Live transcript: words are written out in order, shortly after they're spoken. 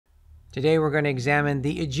Today we're going to examine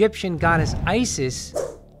the Egyptian goddess Isis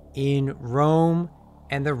in Rome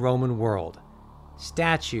and the Roman world.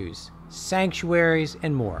 Statues, sanctuaries,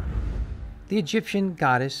 and more. The Egyptian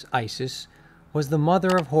goddess Isis was the mother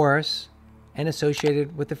of Horus and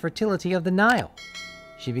associated with the fertility of the Nile.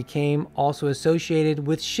 She became also associated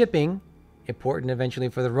with shipping, important eventually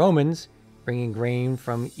for the Romans, bringing grain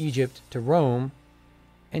from Egypt to Rome,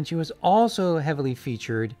 and she was also heavily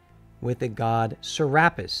featured with the god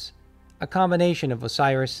Serapis, a combination of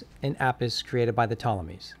Osiris and Apis created by the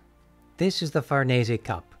Ptolemies. This is the Farnese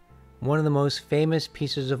cup, one of the most famous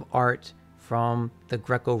pieces of art from the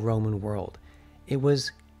Greco-Roman world. It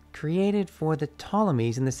was created for the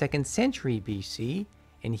Ptolemies in the 2nd century BC,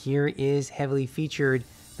 and here is heavily featured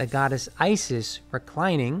the goddess Isis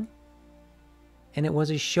reclining, and it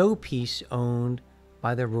was a showpiece owned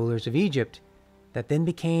by the rulers of Egypt that then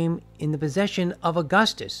became in the possession of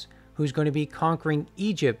Augustus, who's going to be conquering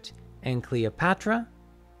Egypt and Cleopatra,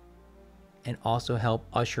 and also help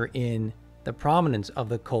usher in the prominence of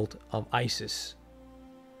the cult of Isis.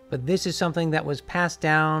 But this is something that was passed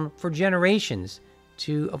down for generations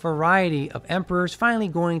to a variety of emperors, finally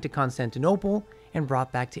going to Constantinople and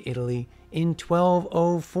brought back to Italy in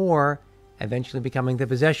 1204, eventually becoming the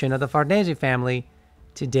possession of the Farnese family.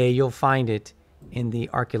 Today you'll find it in the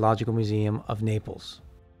Archaeological Museum of Naples.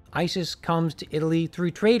 Isis comes to Italy through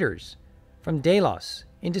traders from Delos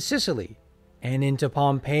into Sicily and into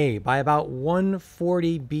Pompeii by about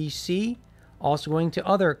 140 BC, also going to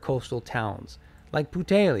other coastal towns like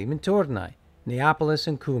Puteoli, Minturnae, Neapolis,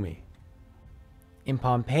 and Cumae. In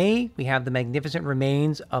Pompeii, we have the magnificent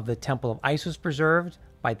remains of the Temple of Isis preserved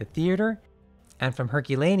by the theater, and from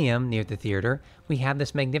Herculaneum, near the theater, we have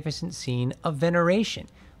this magnificent scene of veneration.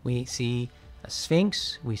 We see a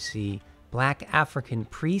sphinx, we see black African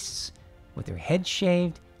priests with their heads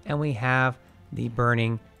shaved, and we have the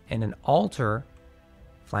burning and an altar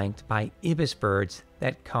flanked by ibis birds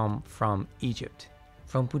that come from Egypt.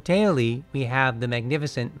 From Puteoli, we have the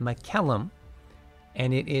magnificent Macellum,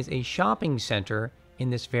 and it is a shopping center in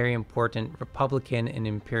this very important Republican and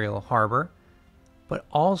imperial harbor, but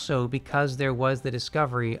also because there was the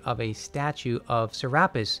discovery of a statue of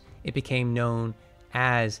Serapis, it became known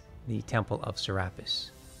as the Temple of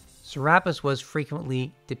Serapis. Serapis was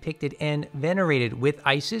frequently depicted and venerated with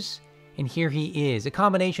Isis, and here he is, a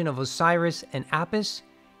combination of Osiris and Apis.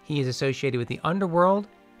 He is associated with the underworld,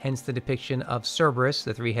 hence the depiction of Cerberus,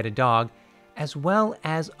 the three-headed dog, as well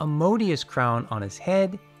as a Modius crown on his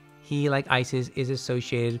head. He, like Isis, is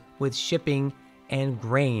associated with shipping and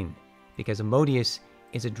grain, because a Modius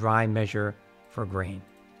is a dry measure for grain.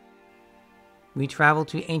 We travel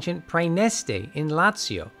to ancient Praeneste in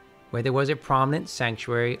Lazio, where there was a prominent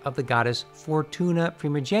sanctuary of the goddess Fortuna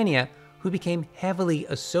Primigenia, who became heavily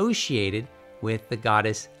associated with the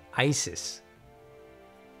goddess Isis.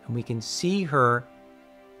 And we can see her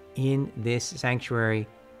in this sanctuary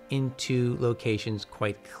in two locations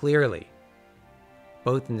quite clearly.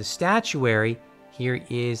 Both in the statuary, here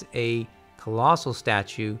is a colossal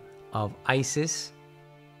statue of Isis.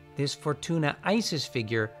 This Fortuna Isis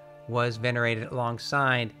figure was venerated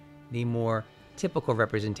alongside the more typical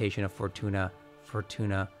representation of Fortuna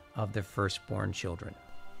of the firstborn children.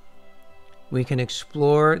 We can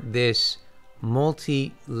explore this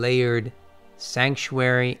multi-layered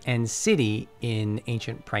sanctuary and city in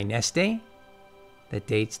ancient Praeneste that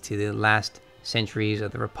dates to the last centuries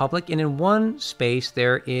of the Republic. And in one space,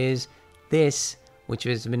 there is this, which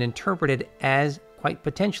has been interpreted as quite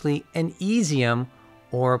potentially an Iseum,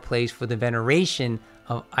 or a place for the veneration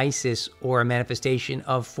of Isis, or a manifestation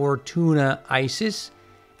of Fortuna Isis.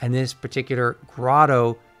 And this particular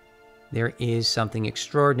grotto, there is something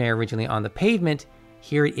extraordinary originally on the pavement.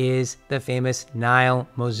 Here is the famous Nile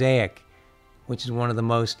mosaic, which is one of the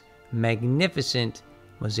most magnificent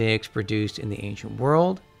mosaics produced in the ancient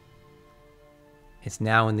world. It's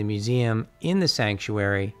now in the museum in the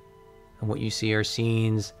sanctuary, and what you see are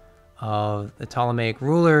scenes of the Ptolemaic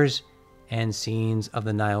rulers and scenes of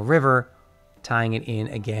the Nile River, tying it in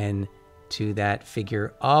again to that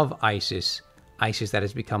figure of Isis that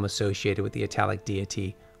has become associated with the Italic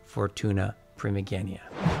deity Fortuna Primigenia.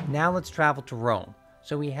 Now let's travel to Rome.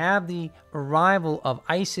 So we have the arrival of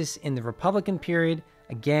Isis in the Republican period,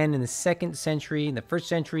 again in the 2nd century, in the 1st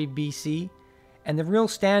century BC. And the real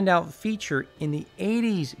standout feature in the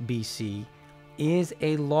 80s BC is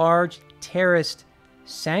a large terraced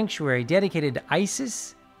sanctuary dedicated to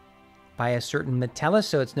Isis by a certain Metellus,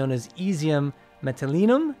 so it's known as Iseum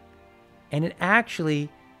Metellinum. And it actually,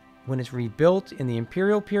 when it's rebuilt in the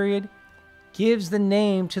imperial period, gives the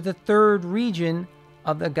name to the 3rd region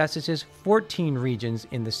of Augustus's 14 regions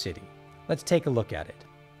in the city. Let's take a look at it.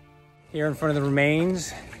 Here in front of the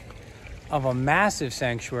remains of a massive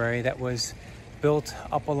sanctuary that was built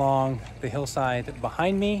up along the hillside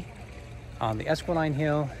behind me on the Esquiline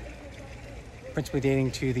Hill, principally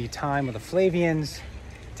dating to the time of the Flavians,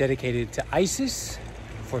 dedicated to Isis,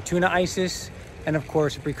 Fortuna Isis, and of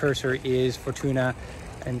course, a precursor is Fortuna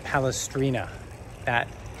and Palestrina. That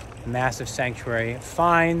massive sanctuary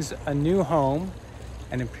finds a new home,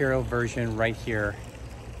 an imperial version right here,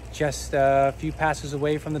 just a few passes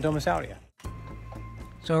away from the Domus Aurea.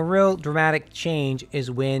 So a real dramatic change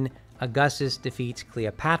is when Augustus defeats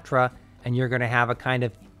Cleopatra, and you're going to have a kind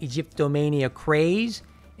of Egyptomania craze.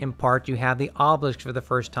 In part, you have the obelisk for the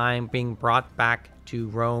first time being brought back to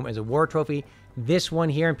Rome as a war trophy. This one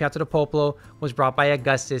here in Piazza del Popolo was brought by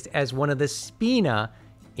Augustus as one of the spina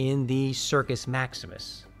in the Circus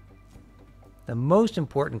Maximus. The most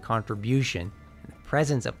important contribution, the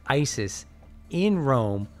presence of Isis in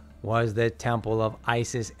Rome, was the Temple of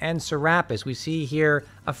Isis and Serapis. We see here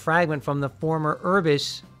a fragment from the former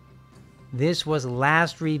Urbis. This was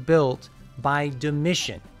last rebuilt by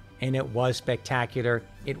Domitian, and it was spectacular.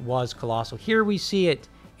 It was colossal. Here we see it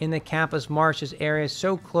in the Campus Martius area,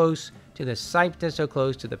 so close to the Septa, so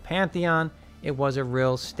close to the Pantheon. It was a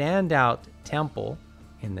real standout temple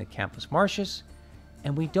in the Campus Martius,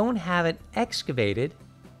 and we don't have it excavated,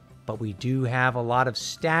 but we do have a lot of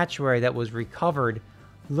statuary that was recovered.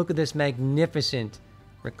 Look at this magnificent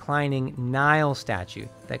reclining Nile statue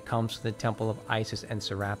that comes to the Temple of Isis and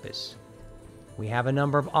Serapis. We have a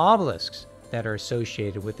number of obelisks that are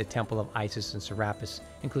associated with the Temple of Isis and Serapis,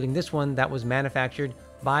 including this one that was manufactured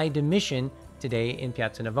by Domitian today in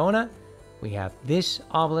Piazza Navona. We have this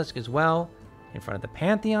obelisk as well in front of the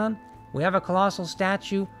Pantheon. We have a colossal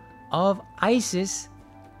statue of Isis,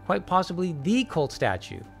 quite possibly the cult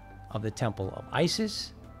statue of the Temple of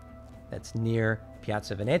Isis, that's near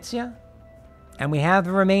Piazza Venezia. And we have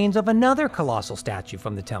the remains of another colossal statue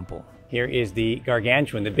from the temple. Here is the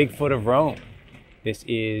Gargantuan, the Bigfoot of Rome. This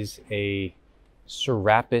is a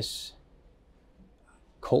Serapis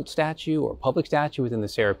cult statue or public statue within the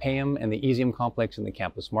Serapeum and the Iseum complex in the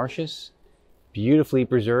Campus Martius. Beautifully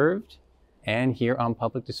preserved and here on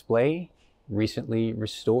public display, recently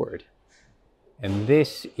restored. And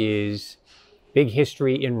this is big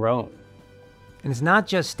history in Rome. And it's not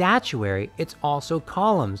just statuary, it's also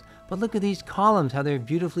columns. But look at these columns, how they're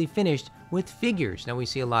beautifully finished with figures. Now we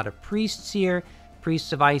see a lot of priests here.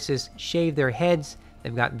 Priests of Isis shave their heads.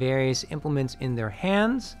 They've got various implements in their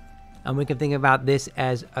hands. And we can think about this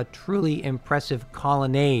as a truly impressive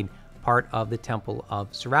colonnade, part of the Temple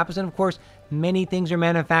of Serapis. And of course, many things are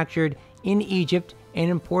manufactured in Egypt and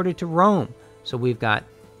imported to Rome. So we've got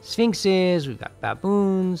sphinxes, we've got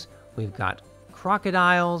baboons, we've got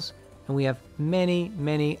crocodiles, and we have many,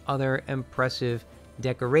 many other impressive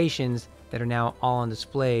decorations that are now all on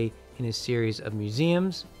display in a series of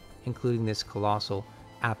museums, including this colossal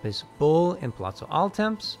Apis bull in Palazzo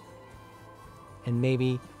Altemps. And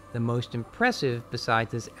maybe the most impressive,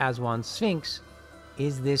 besides this Aswan Sphinx,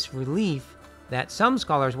 is this relief that some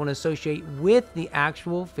scholars want to associate with the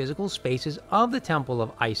actual physical spaces of the Temple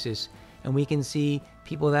of Isis. And we can see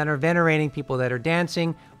people that are venerating, people that are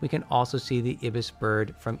dancing. We can also see the ibis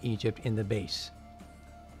bird from Egypt in the base.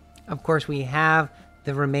 Of course, we have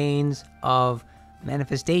the remains of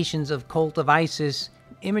manifestations of cult of Isis,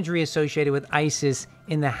 imagery associated with Isis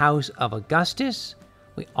in the house of Augustus.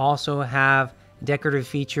 We also have decorative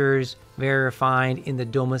features very refined in the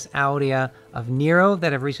Domus Aurea of Nero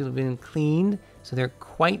that have recently been cleaned, so they're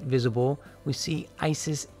quite visible. We see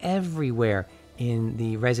Isis everywhere in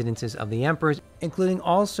the residences of the emperors, including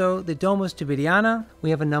also the Domus Tiberiana. We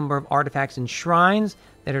have a number of artifacts and shrines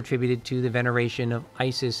that are attributed to the veneration of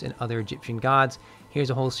Isis and other Egyptian gods. Here's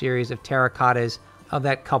a whole series of terracottas of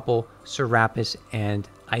that couple, Serapis and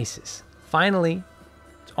Isis. Finally,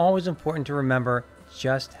 it's always important to remember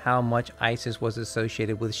just how much Isis was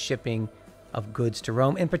associated with shipping of goods to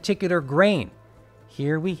Rome, in particular grain.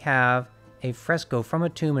 Here we have a fresco from a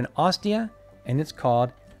tomb in Ostia, and it's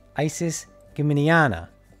called Isis Geminiana.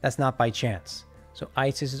 That's not by chance. So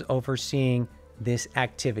Isis is overseeing this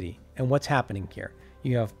activity. And what's happening here?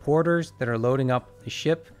 You have porters that are loading up the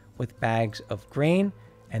ship with bags of grain,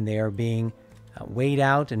 and they are being weighed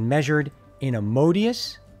out and measured in a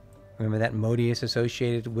modius. Remember that modius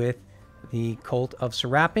associated with the cult of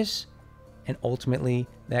Serapis? And ultimately,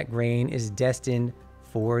 that grain is destined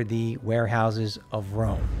for the warehouses of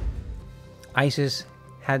Rome. Isis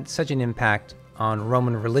had such an impact on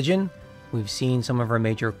Roman religion. We've seen some of her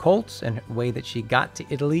major cults and the way that she got to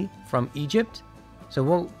Italy from Egypt. So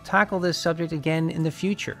we'll tackle this subject again in the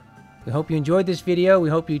future. We hope you enjoyed this video. We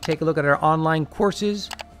hope you take a look at our online courses.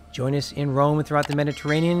 Join us in Rome and throughout the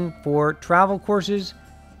Mediterranean for travel courses,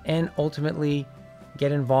 and ultimately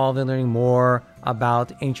get involved in learning more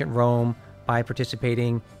about ancient Rome by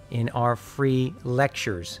participating in our free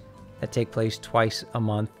lectures that take place twice a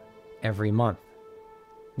month, every month.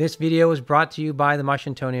 This video was brought to you by the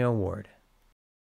Marcantonio Award.